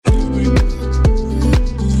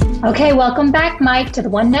Okay, welcome back, Mike, to the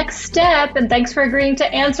One Next Step, and thanks for agreeing to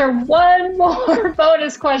answer one more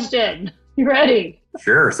bonus question. You ready?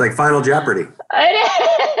 Sure. It's like Final Jeopardy.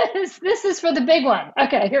 It is. This is for the big one.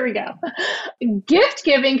 Okay, here we go. Gift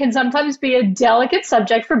giving can sometimes be a delicate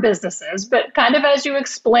subject for businesses, but kind of as you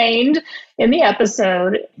explained in the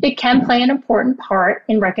episode, it can play an important part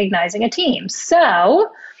in recognizing a team.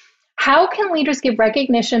 So, how can leaders give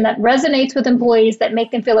recognition that resonates with employees, that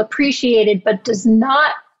make them feel appreciated, but does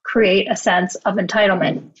not create a sense of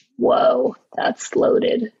entitlement? Whoa, that's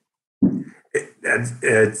loaded.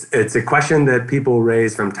 It's a question that people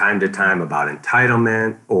raise from time to time about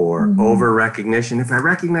entitlement or over recognition. If I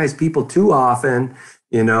recognize people too often,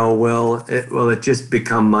 will it just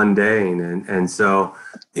become mundane? And so,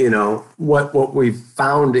 what we've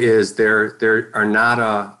found is there are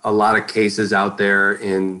not a lot of cases out there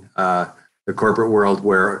in the corporate world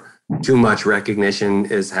where too much recognition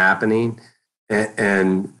is happening.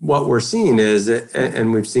 And what we're seeing is,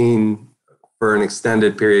 and we've seen for an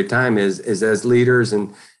extended period of time, is as leaders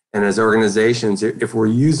and as organizations, if we're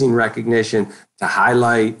using recognition to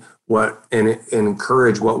highlight and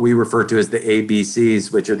encourage what we refer to as the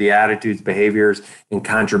ABCs, which are the attitudes, behaviors, and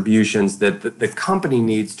contributions that the company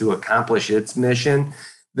needs to accomplish its mission,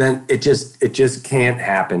 then it just can't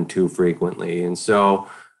happen too frequently. And so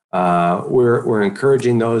we're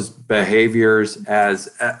encouraging those behaviors as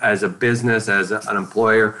a business, as an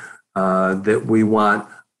employer, that we want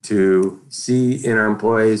to see in our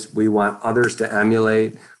employees. We want others to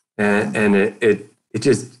emulate, and it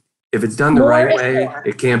just, if it's done the right way,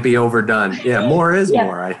 it can't be overdone. Yeah, more is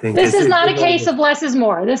more, I think. This is not a case of less is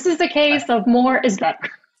more. This is a case of more is better.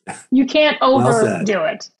 You can't overdo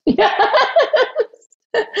it.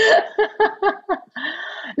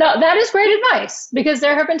 No, that is great advice, because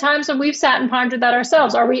there have been times when we've sat and pondered that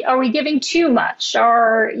ourselves. Are we giving too much?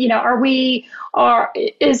 Or, is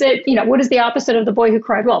it, what is the opposite of the boy who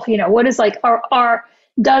cried wolf? What is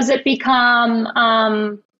does it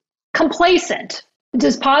become complacent?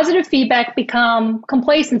 Does positive feedback become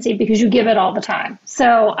complacency because you give it all the time?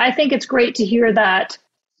 So I think it's great to hear that,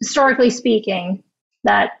 historically speaking,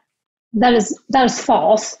 that is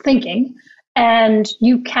false thinking, and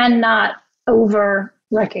you cannot over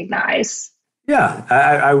recognize. Yeah,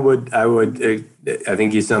 I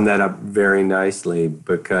think you summed that up very nicely,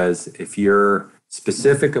 because if you're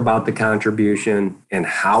specific about the contribution and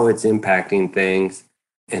how it's impacting things,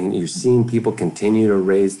 and you've seen people continue to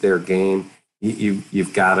raise their game,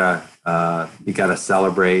 you've got to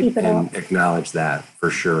celebrate and acknowledge that for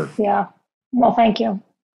sure. Yeah. Well, thank you.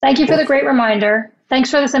 Thank you for the great reminder.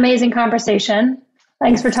 Thanks for this amazing conversation.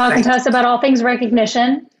 Thanks for talking to us about all things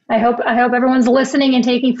recognition. I hope everyone's listening and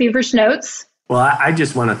taking feverish notes. Well, I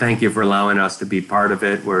just want to thank you for allowing us to be part of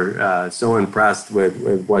it. We're so impressed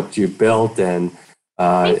with what you've built, and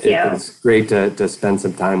it's great to spend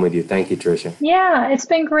some time with you. Thank you, Tricia. Yeah, it's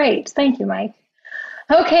been great. Thank you, Mike.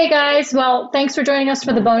 Okay, guys. Well, thanks for joining us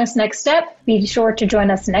for the bonus next step. Be sure to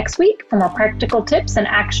join us next week for more practical tips and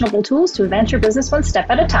actionable tools to advance your business one step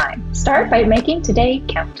at a time. Start by making today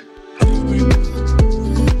count.